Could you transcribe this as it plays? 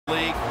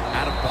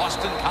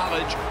Boston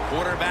College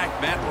quarterback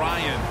Matt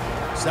Ryan.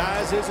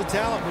 Size is a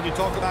talent when you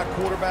talk about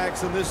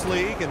quarterbacks in this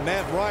league, and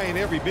Matt Ryan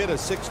every bit of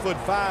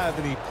 6'5",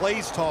 and he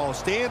plays tall,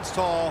 stands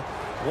tall.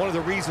 One of the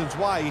reasons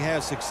why he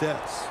has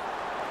success.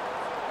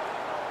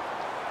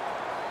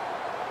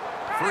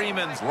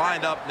 Freeman's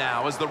lined up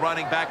now as the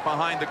running back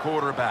behind the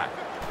quarterback.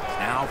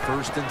 Now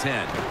 1st and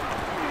 10.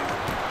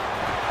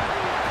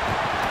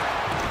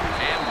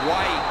 And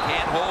White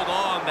can't hold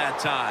on that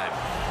time.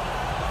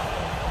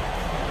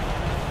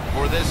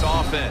 For this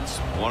offense,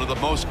 one of the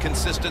most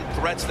consistent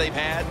threats they've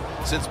had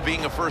since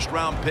being a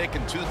first-round pick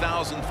in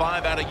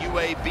 2005 out of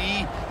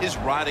UAB is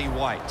Roddy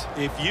White.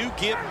 If you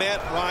give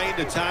Matt Ryan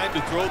the time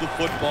to throw the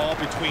football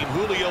between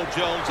Julio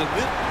Jones and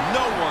this,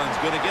 no one's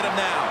going to get him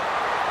now.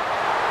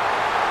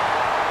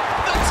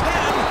 The 10.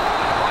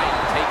 White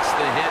takes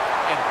the hit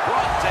and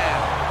brought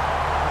down.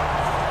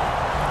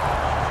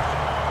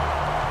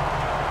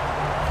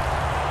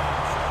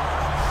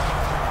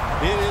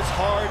 It is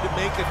hard to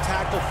make a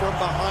tackle from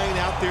behind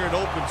out there in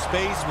open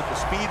space with the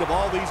speed of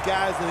all these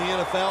guys in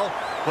the NFL,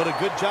 but a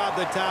good job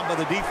that time by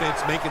the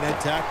defense making that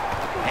tackle.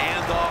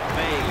 Handoff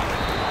made.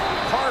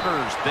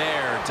 Carter's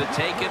there to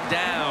take him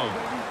down.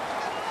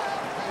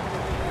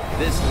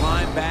 This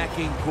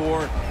linebacking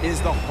core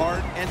is the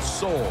heart and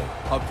soul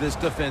of this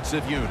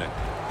defensive unit.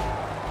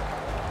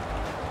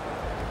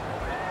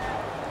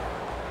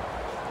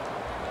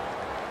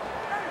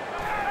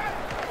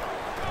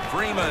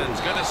 Freeman's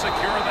going to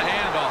secure the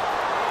handoff.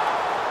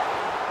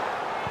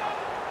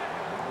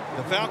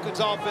 The Falcons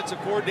offensive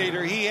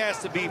coordinator, he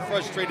has to be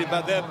frustrated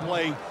by that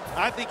play.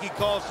 I think he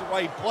calls the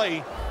right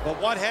play,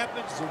 but what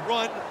happens? The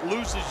run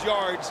loses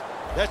yards.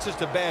 That's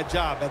just a bad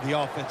job by the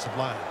offensive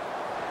line.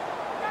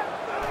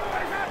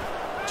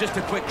 Just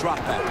a quick drop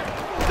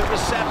back. The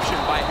reception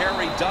by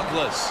Harry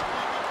Douglas.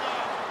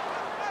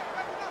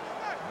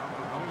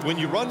 When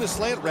you run the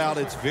slant route,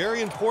 it's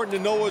very important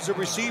to know as a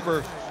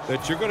receiver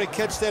that you're going to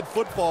catch that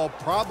football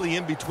probably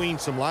in between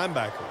some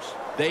linebackers.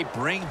 They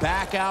bring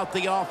back out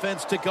the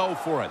offense to go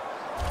for it.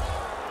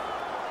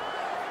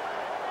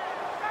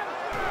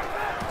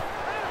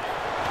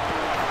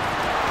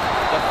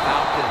 The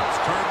Falcons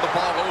turn the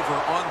ball over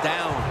on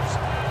downs.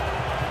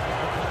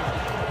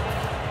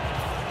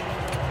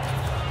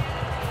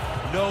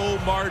 No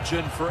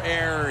margin for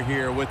error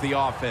here with the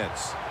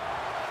offense.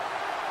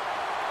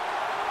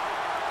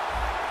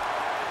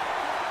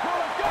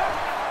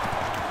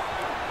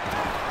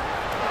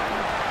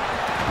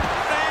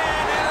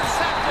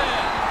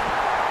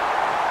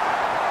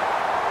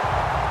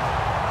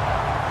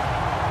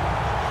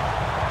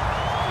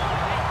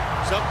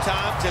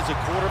 Sometimes as a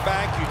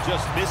quarterback, you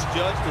just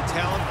misjudge the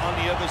talent on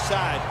the other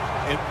side.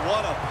 And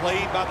what a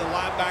play by the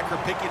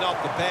linebacker picking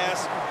off the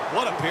pass.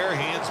 What a pair of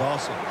hands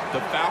also.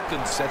 The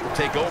Falcons set to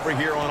take over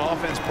here on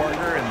offense,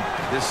 partner, and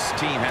this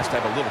team has to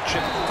have a little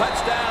chip.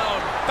 Touchdown,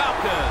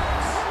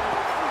 Falcons.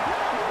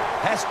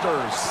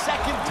 Hester's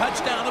second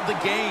touchdown of the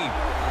game.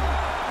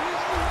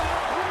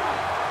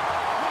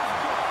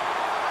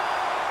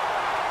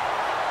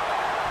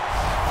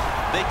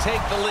 They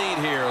take the lead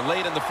here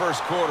late in the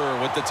first quarter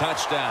with the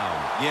touchdown.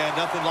 Yeah,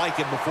 nothing like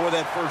it. Before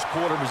that first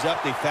quarter was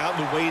up, they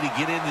found a way to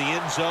get into the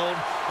end zone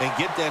and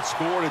get that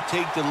score to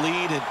take the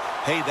lead. And,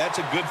 hey, that's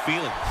a good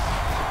feeling.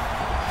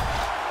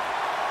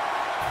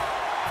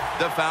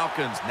 The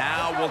Falcons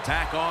now will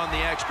tack on the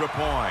extra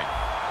point.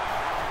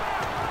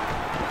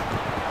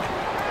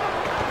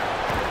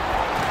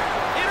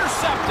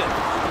 Intercepted.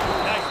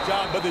 Nice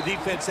job by the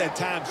defense that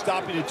time,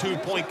 stopping a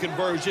two-point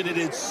conversion. It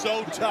is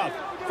so tough.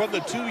 From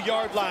the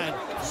 2-yard line.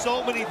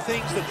 So many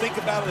things to think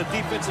about on the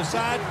defensive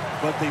side,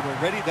 but they were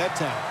ready that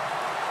time.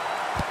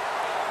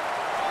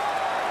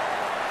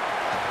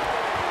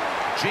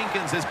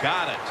 Jenkins has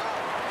got it.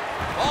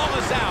 Ball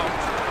is out.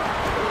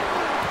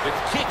 The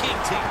kicking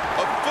team,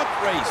 a foot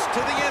race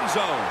to the end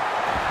zone.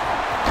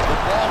 The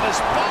ball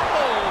is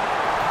fumbled.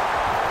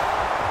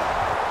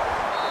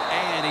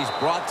 And he's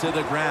brought to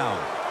the ground.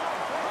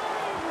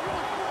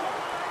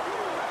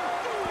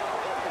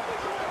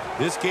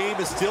 This game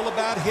is still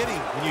about hitting.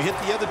 When you hit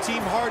the other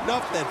team hard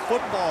enough, that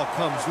football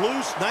comes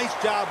loose. Nice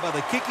job by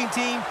the kicking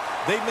team.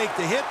 They make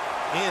the hit,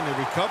 and they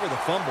recover the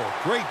fumble.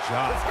 Great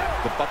job.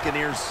 The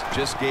Buccaneers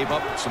just gave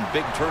up some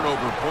big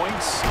turnover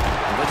points.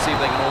 And let's see if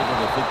they can hold on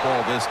to the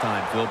football this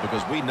time, Phil,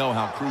 because we know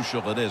how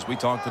crucial it is. We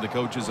talked to the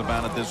coaches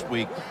about it this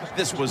week.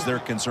 This was their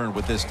concern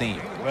with this team.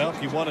 Well,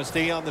 if you want to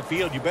stay on the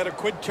field, you better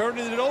quit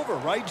turning it over,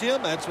 right,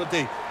 Jim? That's what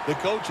the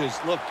coaches,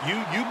 look,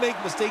 you make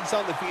mistakes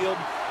on the field,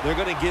 they're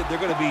going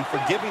to be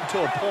forgiving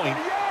to a point,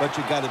 but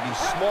you got to be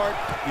smart,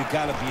 you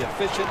got to be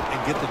efficient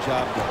and get the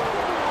job done.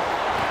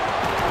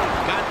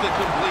 Got the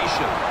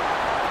completion.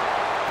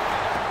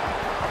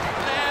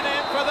 And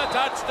in for the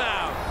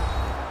touchdown.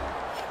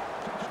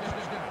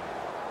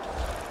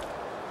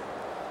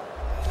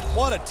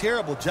 What a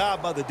terrible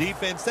job by the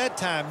defense. That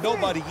time,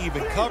 nobody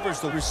even covers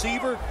the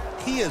receiver.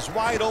 He is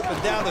wide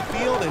open down the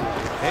field, and,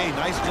 hey,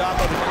 nice job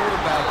by the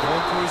quarterback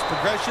going through his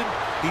progression.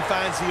 He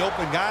finds the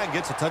open guy and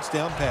gets a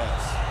touchdown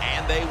pass.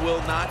 And they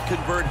will not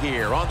convert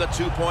here on the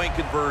two-point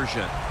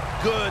conversion.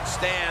 Good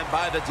stand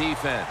by the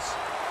defense.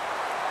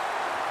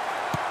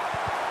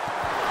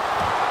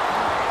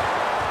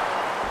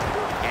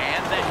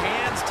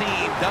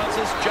 team does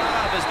its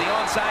job as the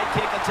onside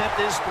kick attempt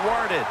is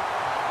thwarted.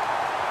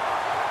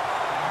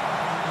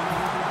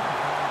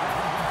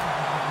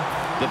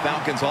 The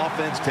Falcons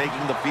offense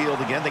taking the field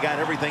again. They got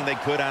everything they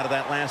could out of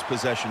that last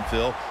possession,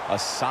 Phil. A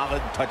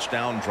solid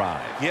touchdown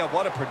drive. Yeah,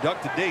 what a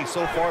productive day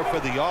so far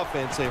for the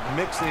offense. They're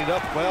mixing it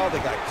up well. They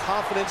got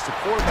confidence. The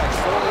quarterback's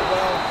throwing it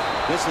well.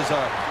 This is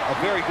a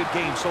very good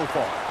game so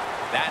far.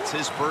 That's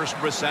his first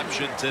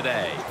reception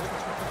today.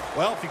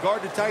 Well, if you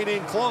guard the tight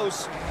end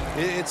close,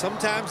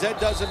 sometimes that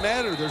doesn't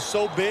matter. They're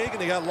so big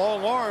and they got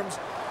long arms,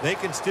 they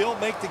can still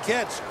make the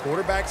catch.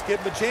 Quarterbacks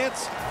give them a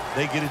chance,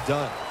 they get it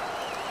done.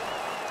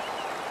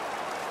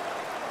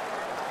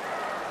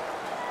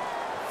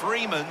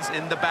 Freeman's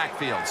in the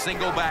backfield.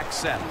 Single back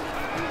set.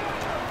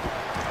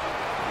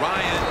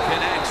 Ryan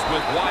connects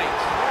with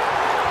White.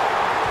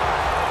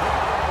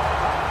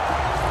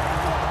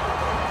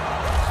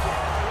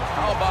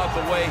 How about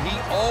the way he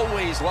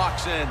always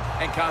locks in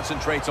and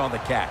concentrates on the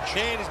catch?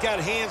 Man, he's got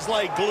hands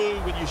like glue.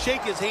 When you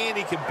shake his hand,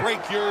 he can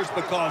break yours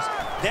because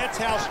that's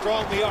how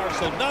strong they are.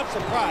 So not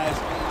surprised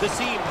to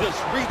see him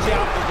just reach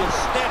out and just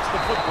snatch the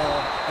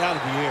football out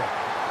of the air.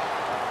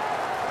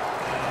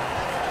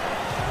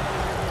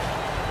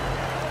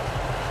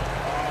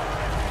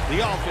 The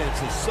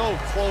offense is so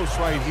close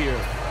right here.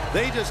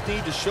 They just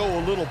need to show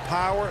a little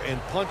power and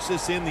punch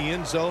this in the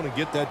end zone and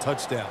get that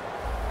touchdown.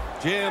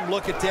 Jim,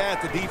 look at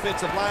that. The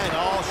defensive line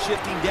all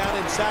shifting down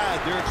inside.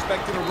 They're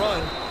expecting a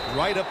run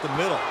right up the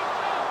middle.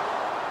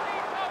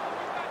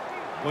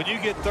 When you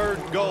get third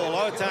and goal, a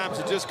lot of times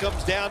it just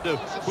comes down to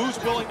who's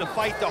willing to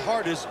fight the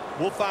hardest.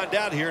 We'll find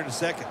out here in a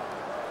second.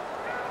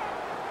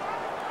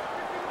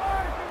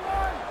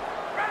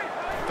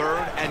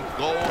 Third and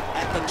goal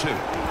at the 2.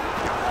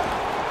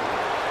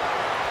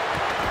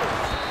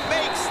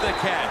 The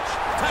catch.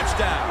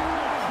 Touchdown.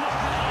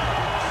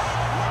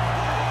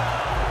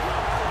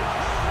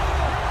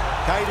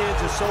 Tight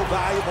ends are so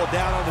valuable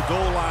down on the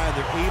goal line.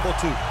 They're able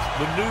to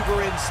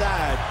maneuver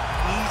inside.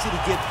 Easy to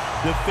get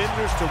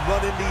defenders to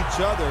run into each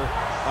other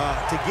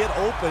to get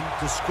open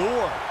to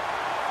score.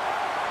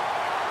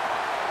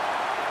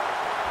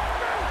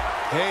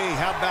 Hey,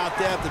 how about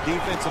that? The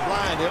defensive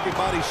line,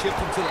 everybody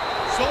shifting to the...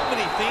 So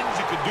many things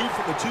you can do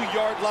from the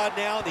 2-yard line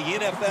now in the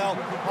NFL.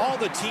 All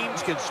the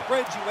teams can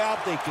spread you out.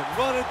 They can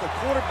run it. The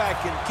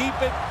quarterback can keep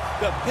it.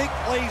 The big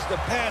plays, the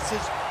passes,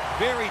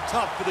 very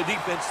tough for the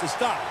defense to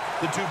stop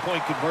the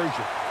 2-point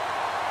conversion.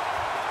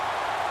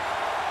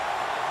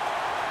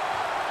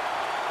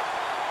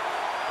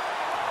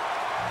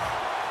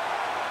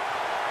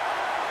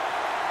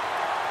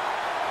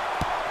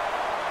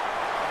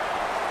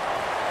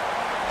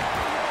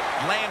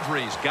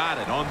 Landry's got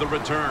it on the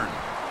return.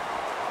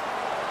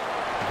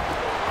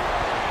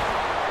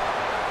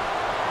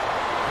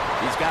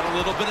 He's got a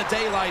little bit of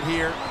daylight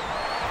here.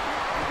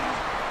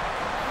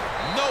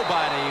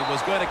 Nobody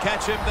was going to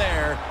catch him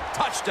there.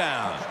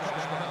 Touchdown.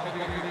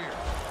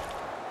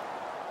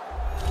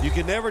 You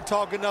can never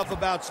talk enough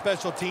about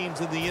special teams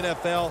in the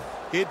NFL.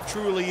 It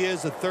truly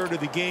is a third of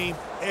the game.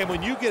 And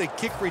when you get a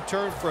kick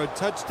return for a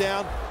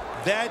touchdown,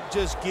 that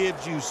just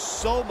gives you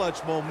so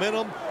much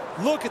momentum.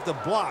 Look at the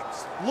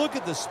blocks. Look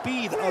at the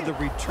speed of the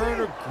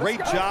returner. Great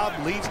job.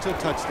 Leads to a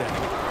touchdown.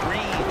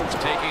 Green's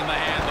taking the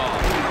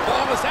handoff.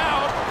 Ball was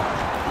out.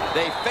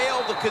 They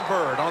failed to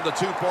convert on the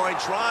 2-point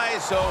try,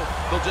 so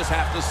they'll just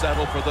have to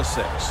settle for the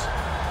 6.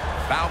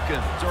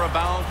 Falcons are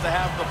about to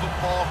have the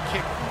football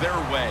kicked their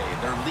way.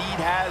 Their lead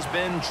has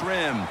been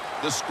trimmed.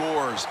 The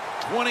score's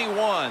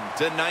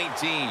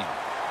 21-19.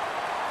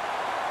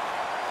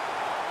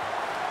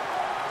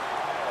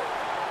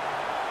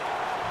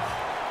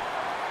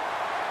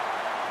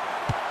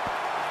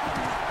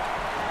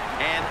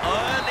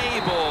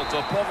 Unable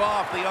to pull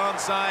off the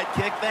onside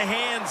kick. The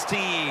hands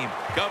team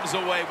comes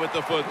away with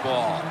the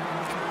football.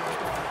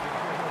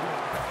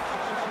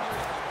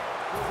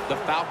 The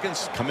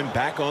Falcons coming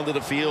back onto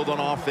the field on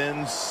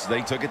offense.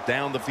 They took it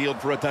down the field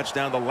for a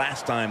touchdown the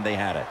last time they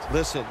had it.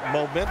 Listen,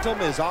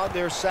 momentum is on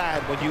their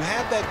side. When you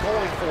have that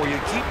going for you,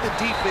 keep the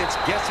defense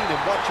guessing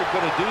at what you're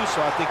going to do.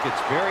 So I think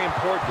it's very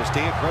important to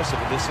stay aggressive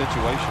in this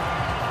situation.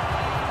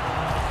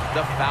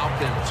 The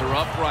Falcons are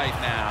up right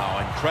now,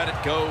 and credit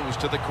goes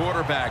to the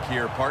quarterback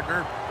here,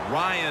 partner.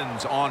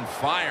 Ryan's on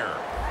fire.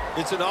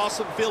 It's an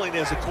awesome feeling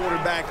as a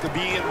quarterback to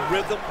be in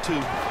rhythm, to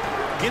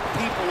get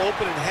people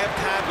open and have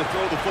time to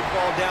throw the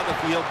football down the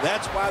field.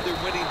 That's why they're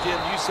winning, Jim.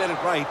 You said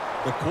it right.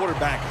 The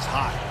quarterback is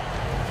hot.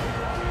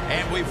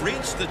 And we've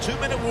reached the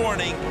 2-minute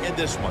warning in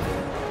this one.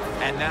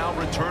 And now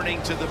returning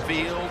to the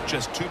field,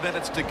 just 2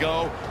 minutes to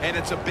go, and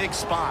it's a big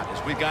spot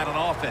as we've got an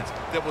offense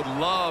that would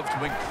love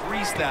to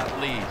increase that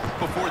lead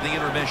before the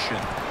intermission.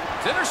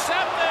 It's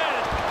intercepted!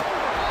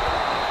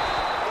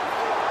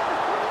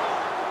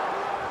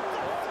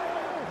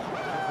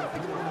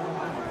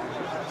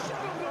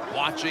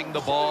 Watching the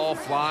ball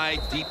fly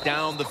deep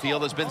down the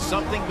field has been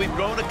something we've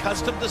grown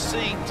accustomed to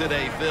seeing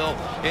today, Phil,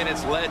 and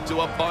it's led to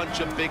a bunch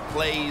of big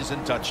plays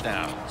and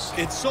touchdowns.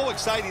 It's so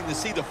exciting to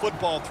see the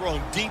football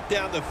thrown deep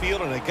down the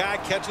field and a guy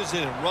catches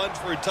it and runs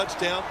for a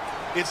touchdown.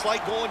 It's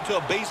like going to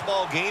a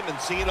baseball game and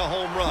seeing a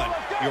home run.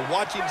 You're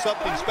watching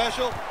something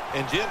special,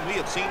 and, Jim, we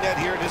have seen that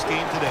here in this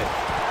game today.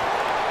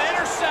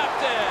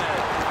 Intercepted.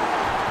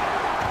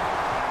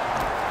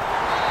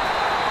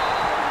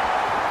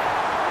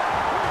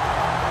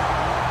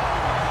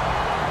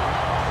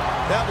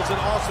 That was an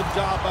awesome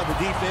job by the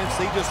defense.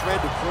 They just read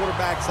the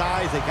quarterback's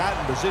eyes. They got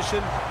in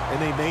position,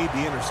 and they made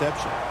the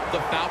interception.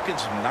 The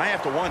Falcons, and I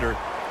have to wonder,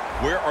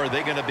 where are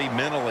they going to be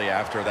mentally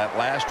after that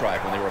last drive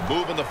when they were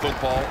moving the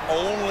football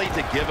only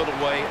to give it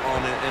away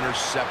on an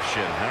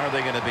interception? How are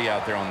they going to be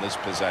out there on this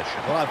possession?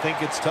 Well, I think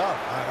it's tough.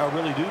 I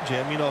really do,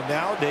 Jim. You know,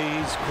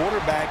 nowadays,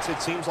 quarterbacks,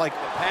 it seems like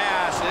The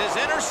pass is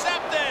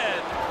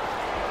intercepted.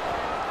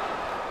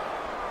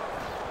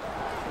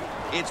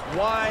 It's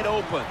wide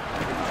open.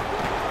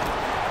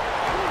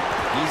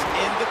 He's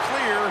in the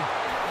clear.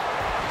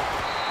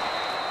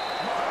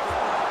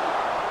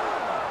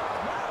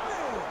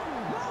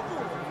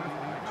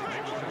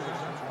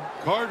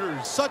 Carter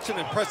is such an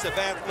impressive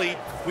athlete.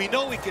 We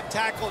know he can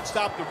tackle and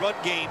stop the run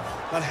game,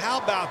 but how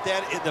about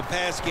that in the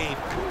pass game?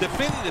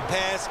 Defending the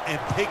pass and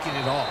picking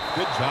it off.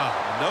 Good job.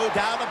 No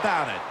doubt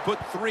about it.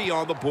 Put 3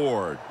 on the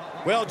board.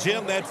 Well,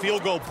 Jim, that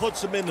field goal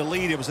puts them in the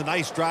lead. It was a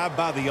nice drive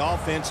by the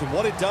offense, and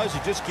what it does,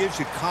 it just gives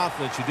you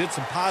confidence. You did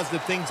some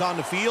positive things on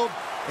the field,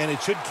 and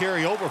it should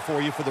carry over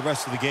for you for the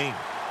rest of the game.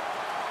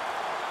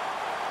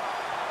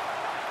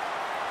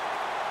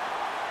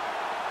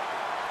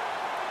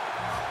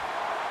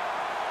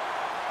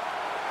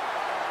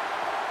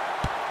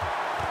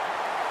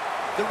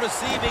 The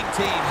receiving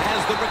team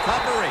has the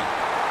recovery.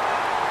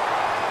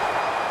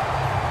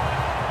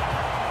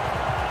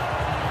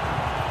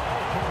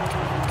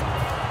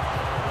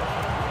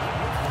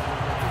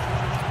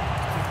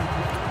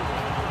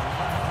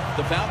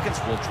 The Falcons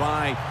will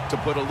try to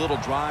put a little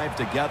drive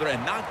together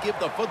and not give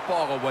the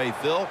football away,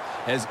 Phil,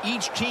 as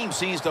each team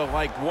seems to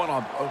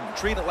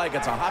treat it like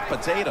it's a hot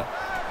potato.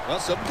 Well,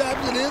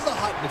 sometimes it is a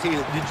hot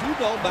potato. Did you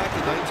know back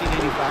in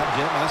 1985,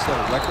 Jim, I set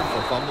a record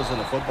for fumbles in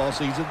a football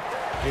season?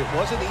 It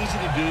wasn't easy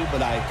to do,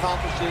 but I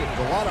accomplished it. It was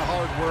a lot of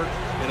hard work,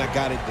 and I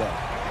got it done.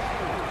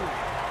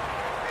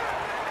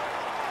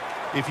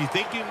 If you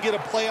think you can get a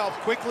playoff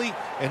quickly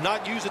and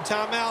not use a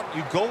timeout,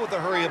 you go with a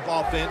hurry-up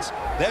offense.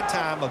 That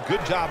time, a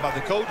good job by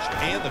the coach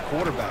and the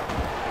quarterback.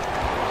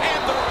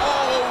 And they're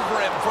all over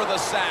him for the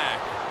sack.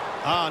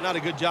 Not a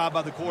good job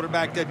by the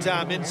quarterback that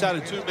time. Inside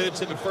of 2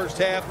 minutes in the first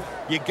half,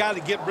 you got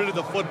to get rid of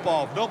the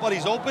football. If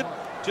nobody's open,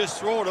 just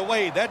throw it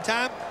away. That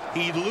time,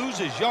 he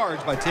loses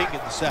yards by taking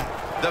the sack.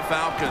 The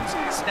Falcons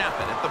snap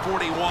it at the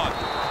 41.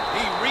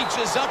 He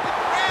reaches up and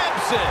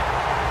grabs it.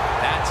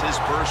 That's his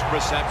first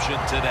reception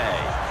today.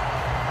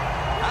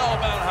 How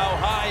about how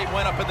high he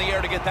went up in the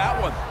air to get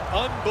that one?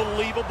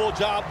 Unbelievable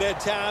job that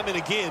time. And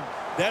again,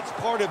 that's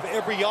part of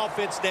every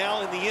offense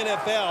now in the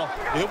NFL.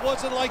 It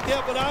wasn't like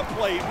that when I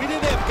played. We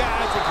didn't have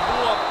guys that could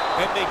go up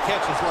and make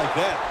catches like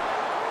that.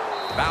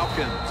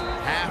 Falcons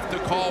have to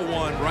call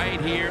one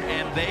right here,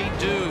 and they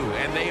do.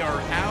 And they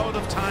are out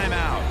of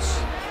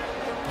timeouts.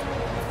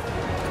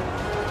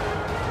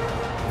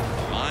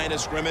 Line of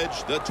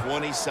scrimmage, the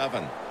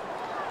 27.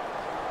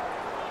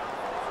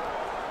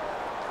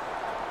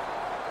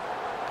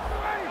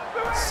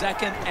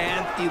 Second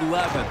and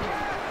 11. And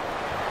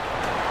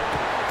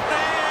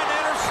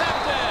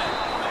intercepted.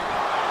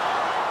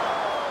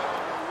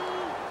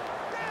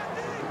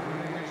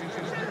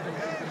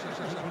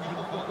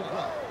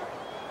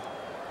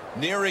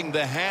 Nearing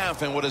the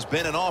half and what has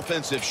been an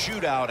offensive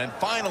shootout, and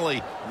finally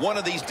one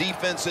of these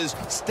defenses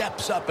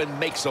steps up and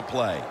makes a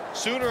play.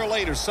 Sooner or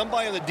later,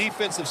 somebody on the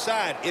defensive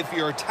side, if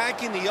you're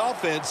attacking the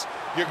offense,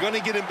 you're going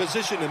to get in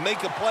position to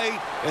make a play,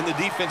 and the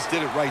defense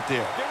did it right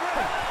there.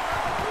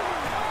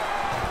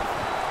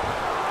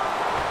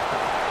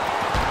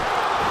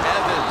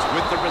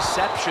 With the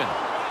reception,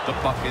 the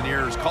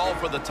Buccaneers call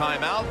for the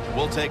timeout.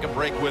 We'll take a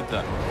break with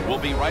them. We'll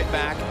be right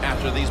back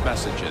after these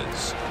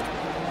messages.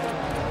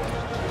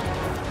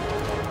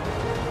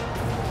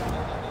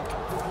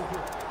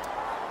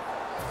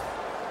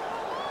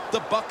 The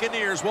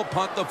Buccaneers will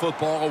punt the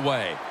football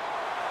away.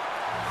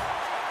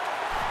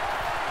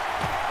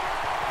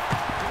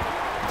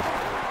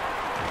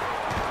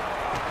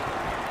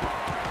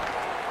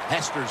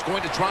 Hester's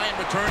going to try and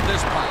return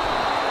this punt.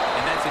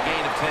 And that's a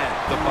gain of 10.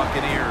 The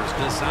Buccaneers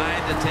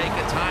decide to take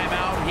a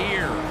timeout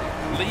here,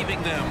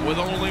 leaving them with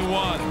only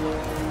one.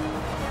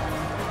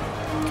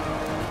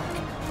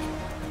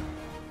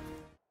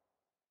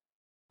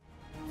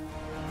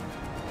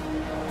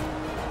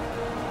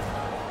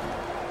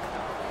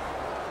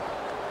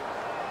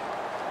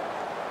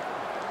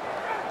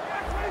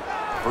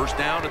 First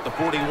down at the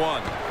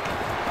 41.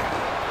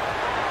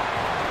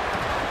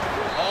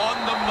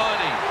 On the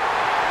money.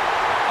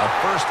 A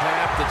first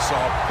half that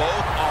saw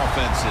both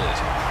offenses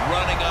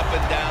running up and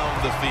down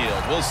the field.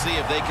 We'll see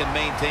if they can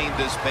maintain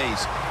this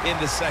pace in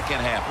the second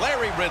half.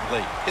 Larry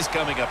Ridley is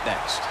coming up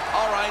next.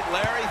 All right,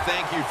 Larry,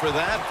 thank you for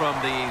that from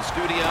the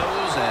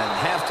studios. And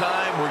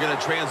halftime, we're going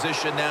to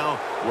transition now.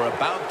 We're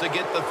about to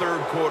get the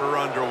third quarter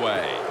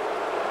underway.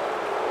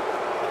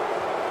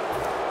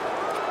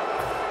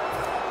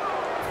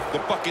 The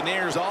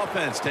Buccaneers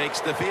offense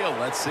takes the field.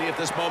 Let's see if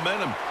this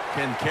momentum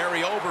can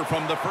carry over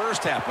from the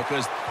first half,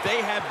 because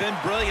they have been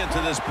brilliant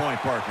to this point,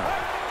 partner.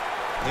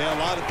 Yeah,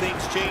 a lot of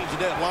things change in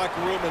that locker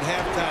room at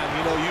halftime.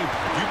 You know, you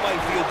might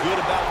feel good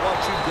about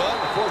what you've done.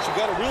 Of course, you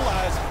got to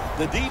realize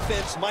the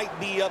defense might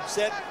be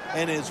upset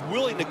and is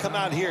willing to come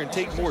out here and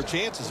take more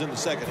chances in the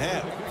second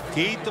half.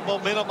 Keep the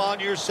momentum on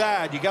your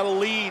side. You got a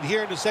lead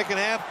here in the second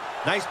half.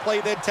 Nice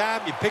play that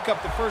time. You pick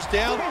up the first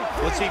down.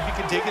 Let's see if you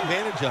can take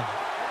advantage of it.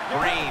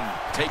 Green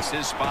takes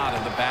his spot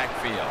in the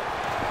backfield.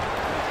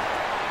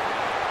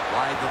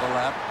 Wide to the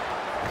left.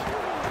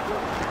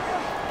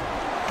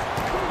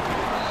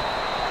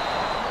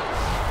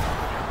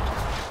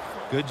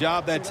 Good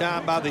job that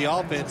time by the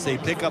offense. They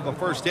pick up a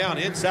first down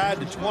inside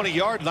the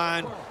 20-yard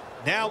line.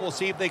 Now we'll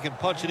see if they can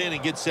punch it in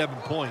and get 7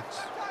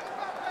 points.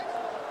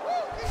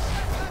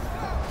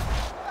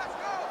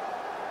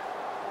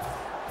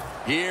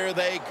 Here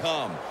they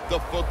come. The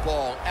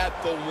football at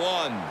the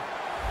 1.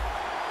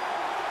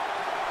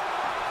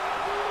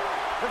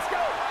 Let's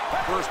go.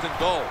 First and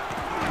goal.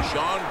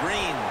 Sean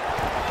Green.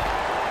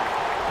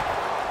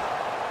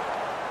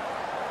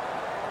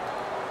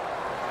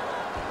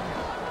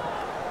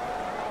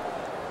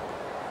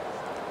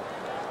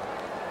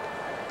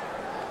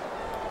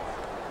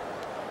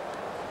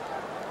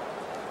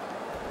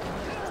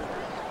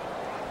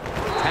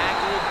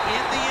 Tackled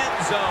in the end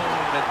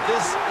zone, and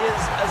this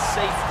is a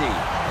safety.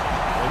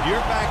 When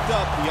you're backed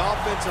up, the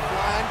offensive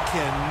line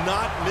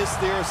cannot miss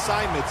their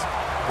assignments.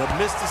 The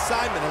missed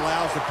assignment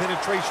allows the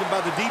penetration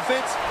by the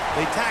defense.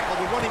 They tackle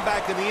the running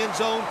back in the end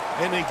zone,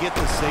 and they get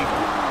the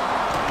safety.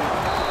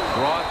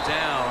 Brought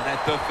down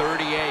at the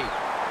 38,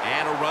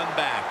 and a run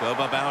back of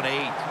about 8.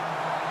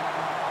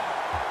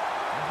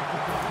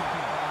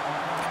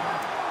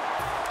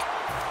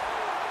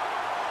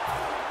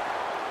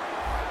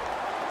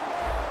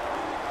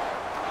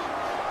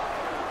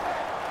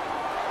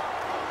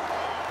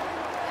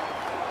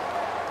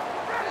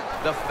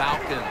 The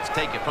Falcons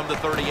take it from the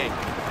 38.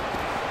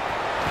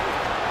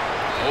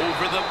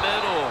 Over the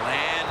middle,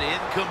 and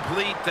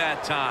incomplete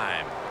that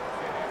time.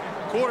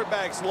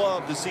 Quarterbacks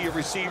love to see a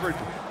receiver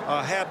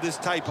have this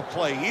type of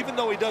play. Even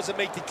though he doesn't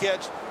make the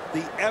catch,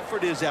 the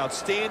effort is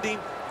outstanding,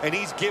 and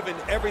he's given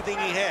everything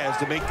he has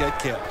to make that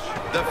catch.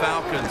 The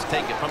Falcons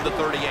take it from the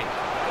 38.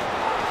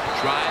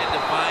 Trying to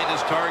find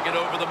his target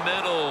over the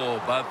middle,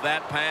 but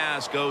that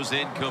pass goes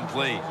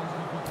incomplete.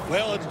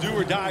 Well, it's do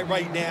or die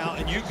right now,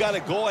 and you've got to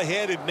go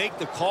ahead and make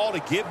the call to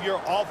give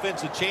your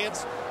offense a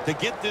chance to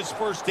get this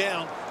first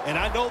down. And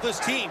I know this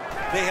team,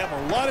 they have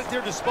a lot at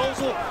their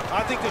disposal.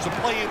 I think there's a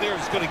play in there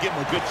that's going to give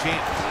them a good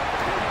chance.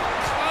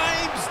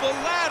 Climbs the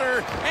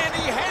ladder, and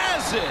he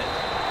has it.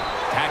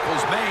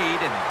 Tackle's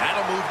made, and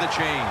that'll move the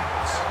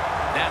chains.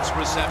 That's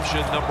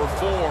reception number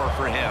 4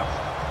 for him.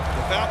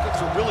 The Falcons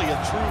are really a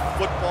true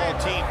football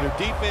team. Their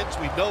defense,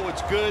 we know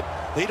it's good.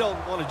 They don't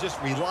want to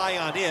just rely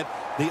on it.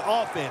 The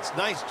offense,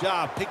 nice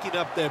job picking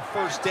up that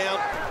first down.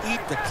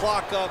 Eat the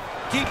clock up.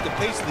 Keep the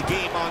pace of the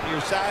game on your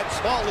side.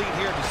 Small lead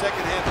here in the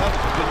second half. That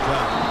was a good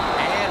job.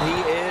 And he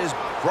is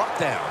brought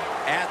down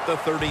at the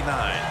 39.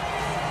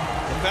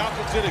 The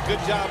Falcons did a good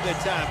job that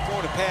time,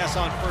 throwing a pass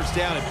on first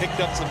down and picked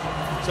up some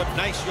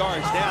nice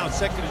yards. Now,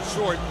 second and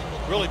short,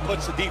 really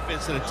puts the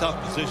defense in a tough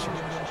position.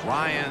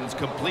 Ryan's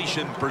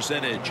completion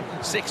percentage,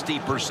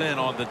 60%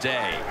 on the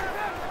day.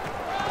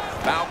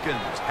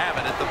 Falcons have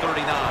it at the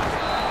 39.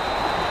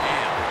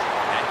 And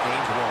that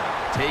game's won.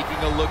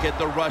 Taking a look at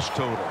the rush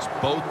totals.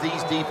 Both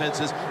these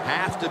defenses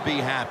have to be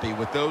happy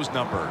with those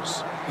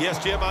numbers.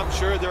 Yes, Jim, I'm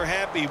sure they're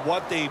happy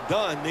what they've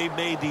done. They've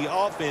made the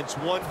offense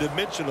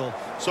one-dimensional.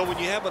 So when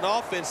you have an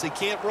offense that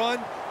can't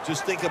run,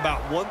 just think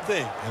about one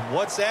thing. And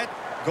what's that?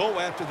 Go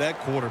after that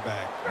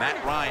quarterback.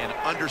 Matt Ryan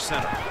under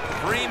center.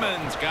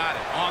 Freeman's got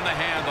it on the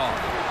handoff.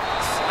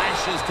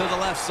 Slashes to the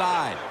left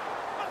side.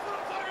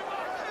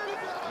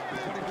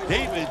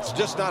 David's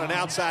just not an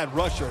outside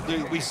rusher.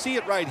 We see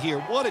it right here.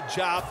 What a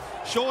job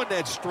showing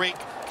that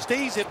strength.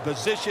 Stays in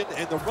position,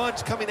 and the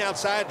run's coming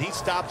outside, and he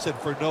stops it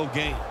for no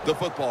gain. The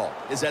football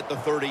is at the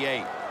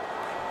 38.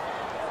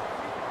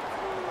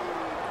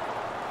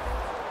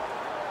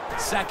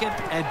 Second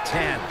and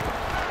 10.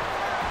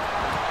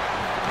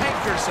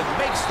 Hankerson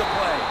makes the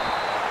play,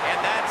 and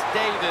that's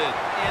David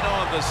in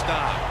on the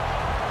stop.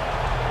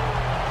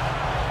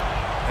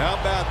 How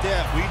about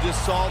that? We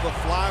just saw the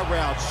fly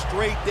route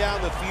straight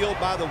down the field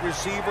by the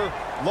receiver.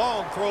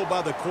 Long throw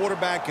by the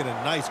quarterback and a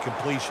nice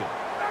completion.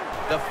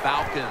 The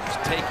Falcons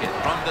take it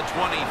from the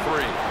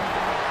 23.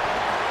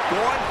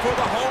 Going for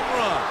the home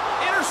run.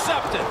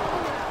 Intercepted.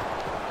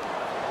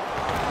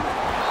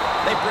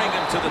 They bring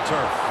him to the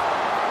turf.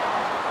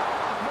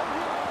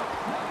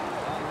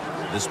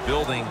 This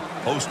building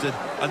hosted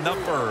a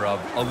number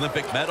of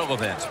Olympic medal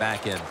events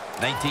back in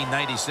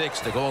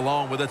 1996 to go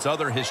along with its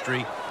other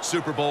history,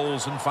 Super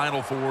Bowls and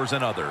Final Fours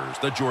and others,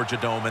 the Georgia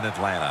Dome in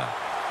Atlanta.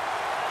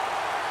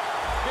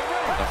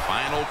 The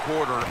final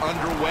quarter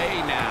underway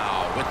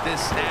now with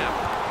this snap.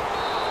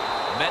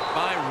 Met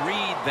by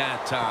Reed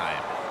that time.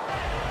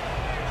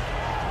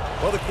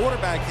 Well, the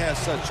quarterback has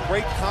such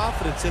great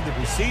confidence in the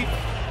receiver.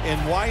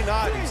 and why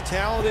not? He's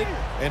talented,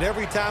 and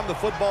every time the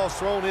football's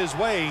thrown his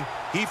way,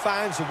 he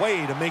finds a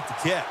way to make the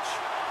catch.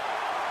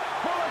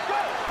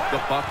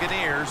 The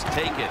Buccaneers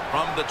take it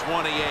from the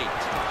 28.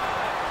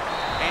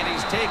 And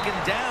he's taken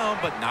down,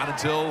 but not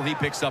until he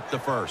picks up the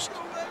first.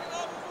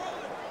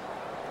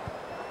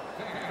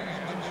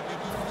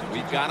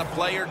 We've got a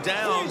player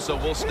down, so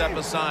we'll step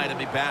aside and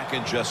be back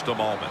in just a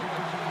moment.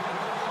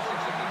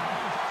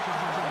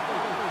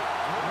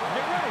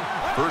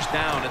 First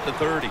down at the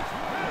 30.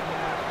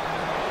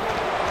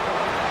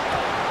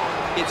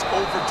 It's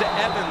over to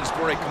Evans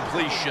for a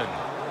completion.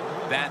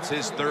 That's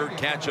his third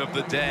catch of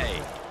the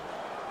day.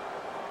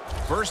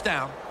 First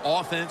down,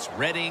 offense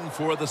readying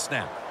for the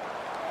snap.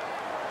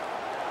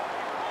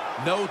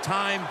 No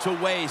time to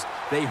waste.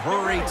 They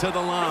hurry to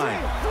the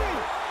line.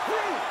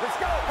 Let's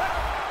go.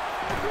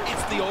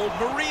 It's the old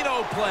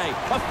Marino play.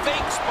 A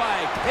fake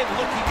spike and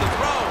looking to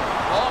throw.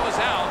 Ball is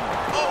out.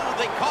 Oh,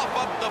 they cough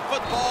up the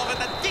football and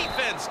the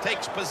defense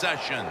takes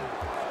possession.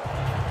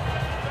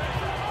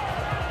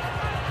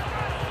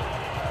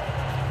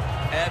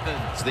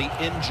 Evans, the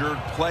injured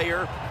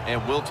player,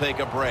 and we'll take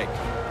a break.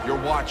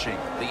 You're watching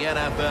the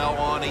NFL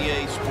on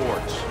EA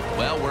Sports.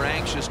 Well, we're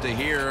anxious to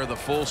hear the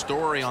full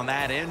story on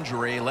that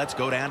injury. Let's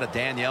go down to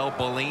Danielle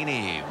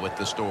Bellini with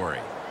the story.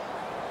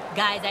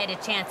 Guys, I had a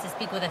chance to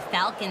speak with a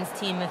Falcons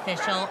team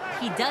official.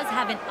 He does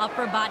have an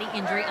upper body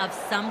injury of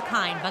some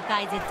kind, but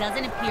guys, it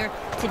doesn't appear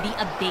to be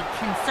a big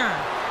concern.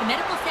 The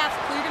medical staff's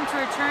cleared him to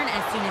return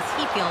as soon as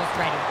he feels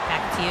ready.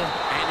 Back to you.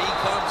 And he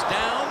comes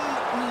down.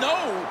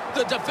 No,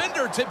 the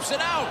defender tips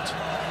it out.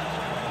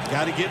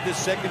 Got to give this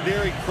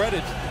secondary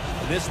credit.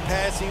 In this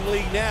passing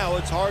league now,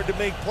 it's hard to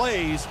make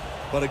plays,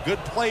 but a good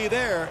play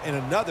there and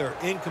another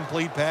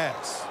incomplete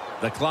pass.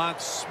 The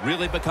clock's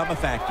really become a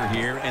factor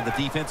here, and the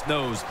defense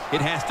knows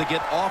it has to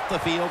get off the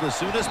field as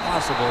soon as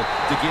possible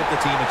to give the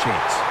team a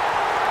chance.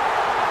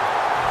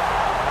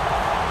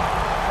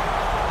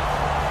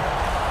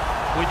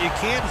 When you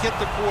can't hit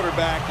the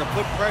quarterback or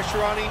put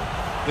pressure on him,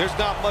 there's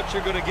not much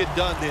you're going to get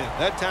done then.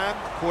 That time,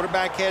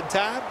 quarterback had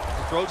time.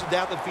 He throws it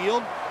down the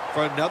field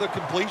for another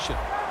completion.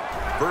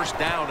 First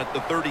down at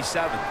the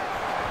 37.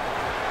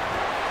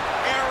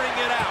 Airing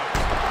it out.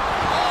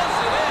 Hauls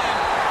it in.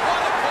 What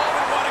a ball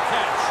and what a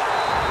catch.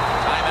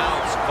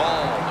 Timeout's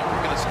called, and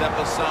we're going to step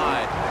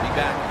aside. Be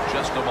back in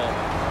just a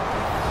moment.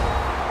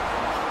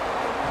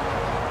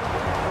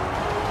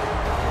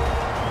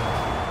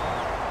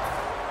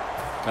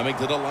 Coming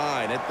to the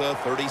line at the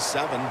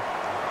 37.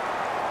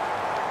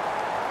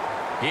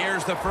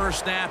 Here's the first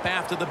snap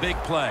after the big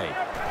play.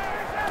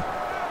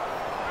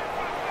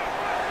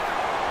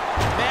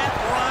 Matt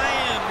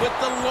Ryan with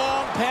the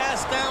long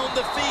pass down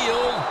the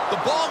field. The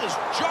ball is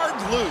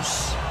jarred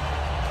loose.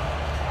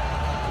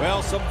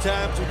 Well,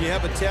 sometimes when you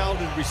have a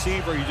talented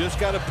receiver, you just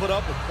got to put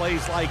up with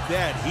plays like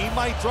that. He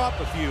might drop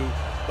a few,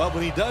 but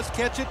when he does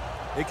catch it,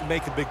 it can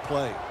make a big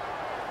play.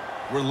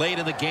 We're late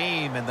in the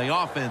game, and the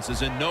offense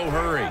is in no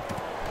hurry.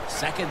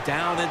 Second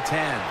down and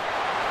 10.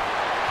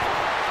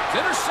 It's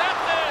intercepted.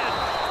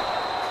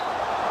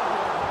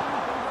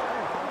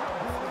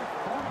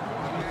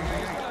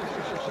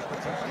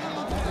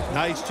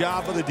 Nice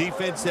job of the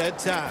defense that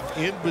time.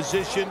 In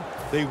position,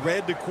 they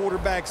read the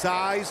quarterback's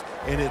eyes,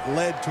 and it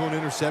led to an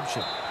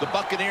interception. The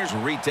Buccaneers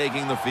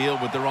retaking the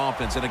field with their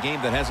offense in a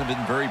game that hasn't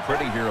been very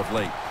pretty here of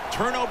late.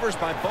 Turnovers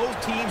by both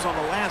teams on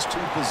the last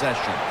two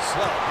possessions.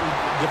 Well,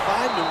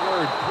 define the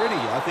word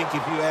pretty. I think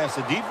if you ask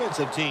the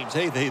defensive teams,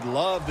 hey, they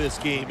love this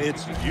game.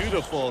 It's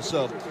beautiful.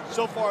 So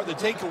far, the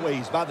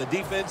takeaways by the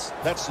defense,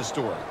 that's the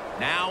story.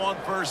 Now on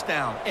first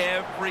down,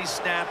 every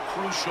snap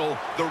crucial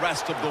the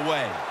rest of the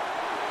way.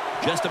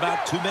 Just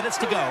about 2 minutes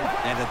to go,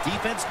 and the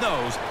defense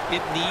knows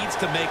it needs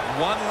to make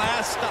one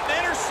last stop.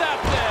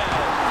 Intercepted.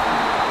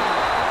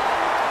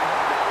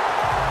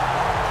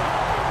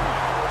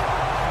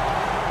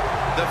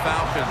 The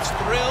Falcons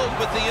thrilled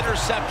with the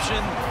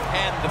interception,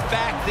 and the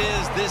fact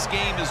is this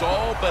game is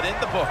all but in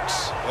the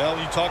books. Well,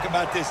 you talk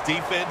about this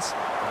defense,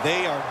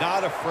 they are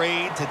not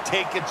afraid to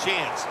take a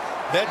chance.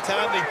 That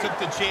time they took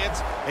the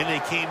chance, and they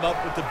came up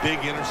with the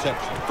big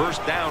interception. First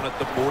down at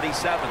the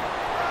 47.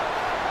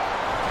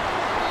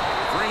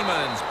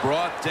 Freeman's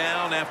brought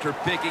down after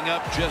picking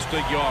up just a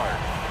yard.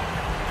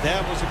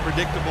 That was a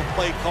predictable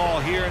play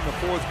call here in the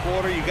fourth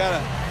quarter. You got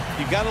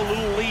a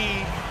little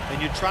lead, and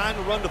you're trying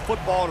to run the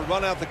football to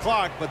run out the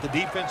clock, but the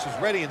defense was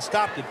ready and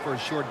stopped it for a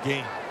short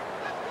gain.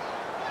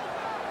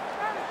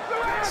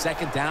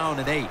 Second down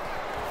and 8.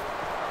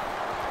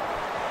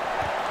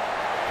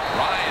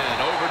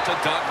 Ryan over to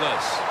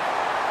Douglas.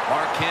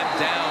 Mark him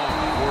down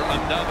for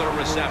another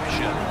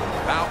reception.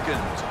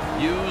 Falcons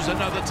use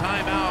another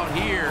timeout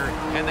here,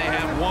 and they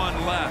have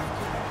one left.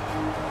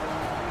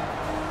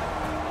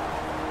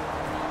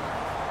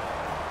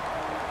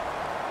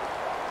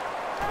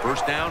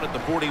 First down at the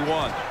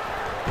 41.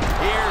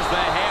 Here's the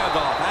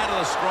handoff out of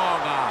the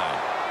strong eye.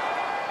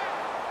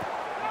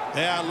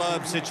 Yeah, I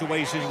love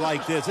situations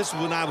like this. This is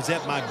when I was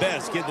at my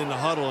best, getting in the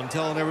huddle and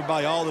telling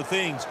everybody all the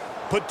things.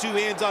 Put two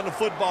hands on the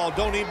football.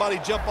 Don't anybody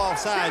jump off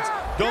sides.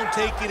 Don't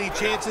take any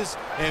chances.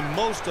 And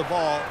most of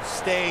all,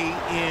 stay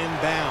in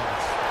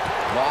bounds.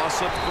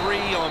 Loss of 3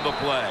 on the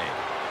play.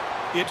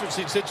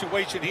 Interesting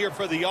situation here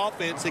for the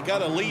offense. They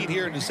got a lead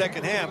here in the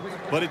second half,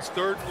 but it's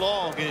 3rd and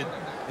long.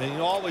 And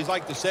you always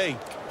like to say,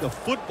 the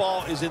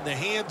football is in the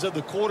hands of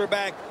the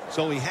quarterback,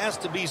 so he has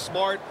to be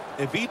smart.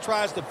 If he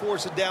tries to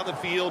force it down the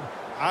field,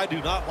 I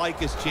do not like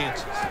his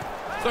chances.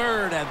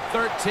 3rd and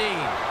 13.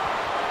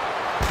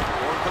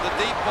 Going for the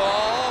deep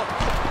ball,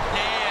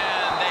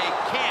 and they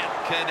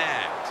can't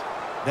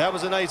connect. That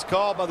was a nice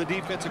call by the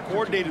defensive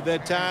coordinator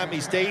that time.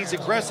 He stays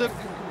aggressive,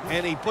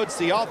 and he puts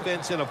the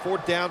offense in a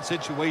 4th down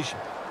situation.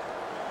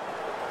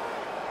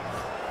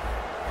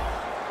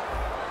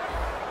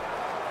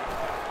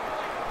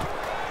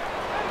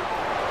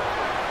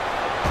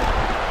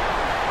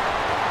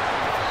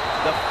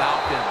 The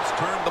Falcons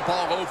turn the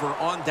ball over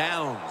on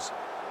downs.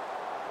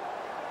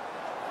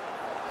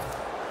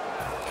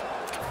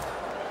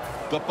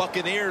 The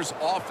Buccaneers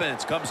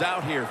offense comes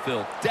out here,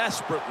 Phil,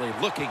 desperately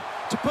looking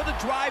to put a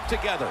drive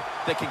together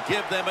that can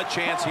give them a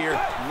chance here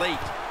late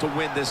to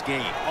win this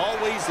game.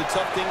 Always the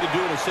tough thing to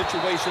do in a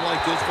situation like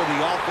this for the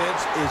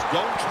offense is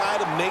don't try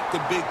to make the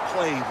big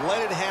play.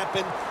 Let it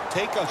happen.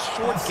 Take a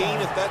short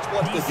gain if that's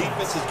what the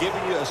defense is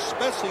giving you,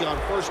 especially on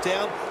 1st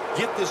down.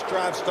 Get this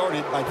drive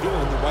started by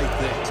doing the right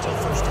thing.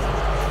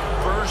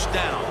 First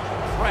down.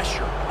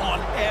 Pressure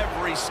on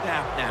every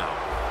snap now.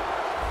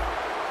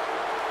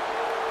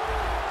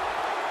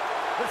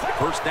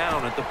 1st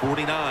down at the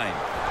 49.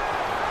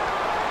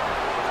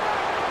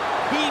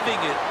 Heaving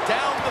it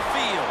down the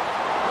field.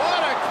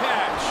 What a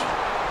catch.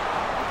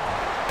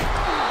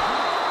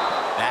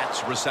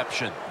 That's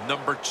reception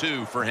number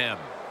 2 for him.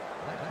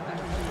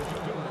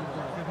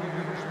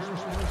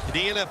 In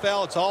the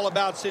NFL, it's all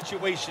about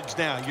situations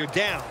now. You're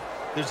down.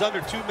 There's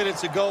under 2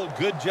 minutes to go.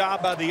 Good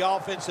job by the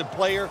offensive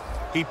player.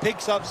 He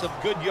picks up some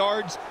good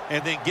yards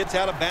and then gets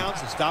out of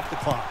bounds and stops the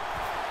clock.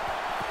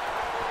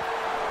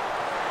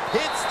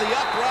 Hits the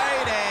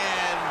upright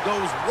and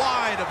goes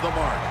wide of the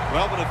mark.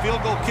 Well, when a field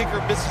goal kicker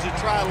misses a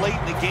try late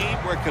in the game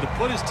where it could have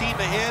put his team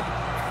ahead,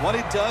 what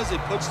it does, it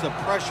puts the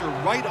pressure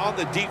right on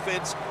the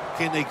defense.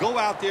 Can they go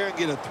out there and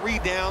get a 3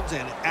 downs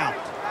and out?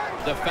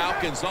 The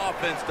Falcons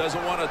offense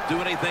doesn't want to do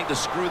anything to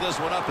screw this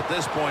one up at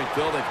this point,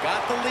 Phil. They've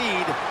got the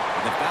lead,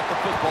 and they've got the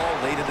football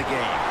late in the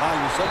game. Wow,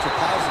 you're such a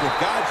positive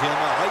guy, Jim.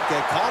 I like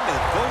that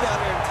comment. Go down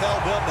there and tell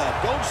them that.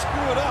 Don't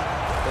screw it up.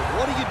 But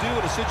what do you do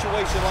in a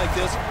situation like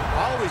this?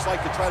 I always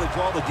like to try to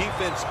draw the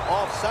defense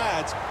off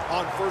sides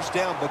on 1st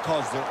down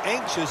because they're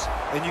anxious,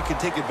 and you can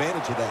take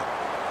advantage of that.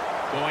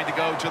 Going to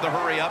go to the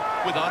hurry up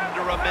with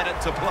under a minute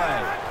to play.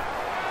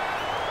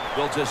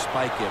 They'll just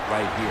spike it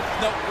right here.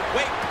 No,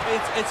 wait,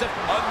 it's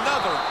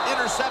another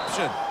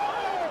interception.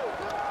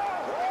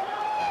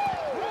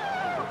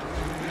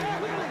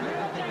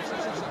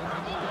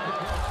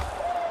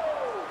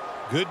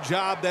 Good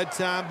job that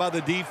time by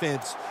the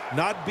defense.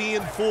 Not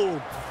being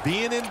fooled,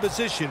 being in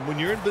position. When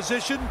you're in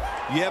position,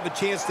 you have a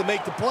chance to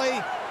make the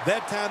play.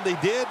 That time they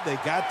did, they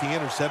got the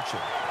interception.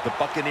 The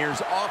Buccaneers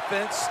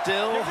offense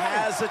still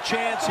has a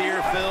chance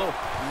here, Phil.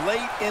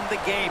 Late in the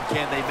game,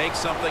 can they make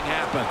something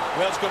happen?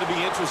 Well, it's going to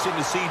be interesting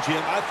to see,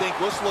 Jim. I think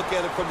let's look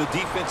at it from the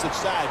defensive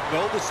side.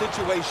 Know the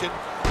situation.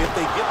 If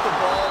they get the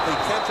ball, they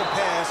catch a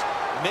pass,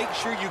 make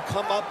sure you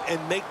come up and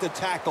make the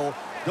tackle.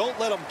 Don't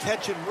let them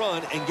catch and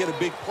run and get a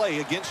big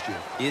play against you.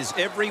 Is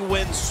every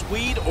win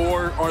sweet,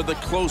 or are the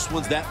close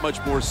ones that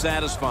much more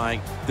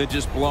satisfying than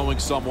just blowing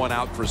someone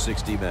out for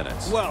 60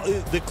 minutes? Well,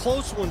 the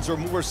close ones are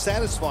more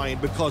satisfying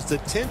because the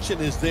tension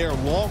is there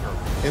longer.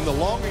 And the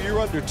longer you're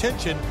under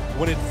tension,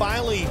 when it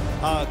finally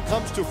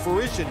comes to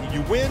fruition,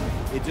 you win,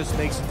 it just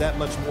makes it that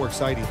much more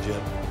exciting,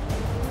 Jim.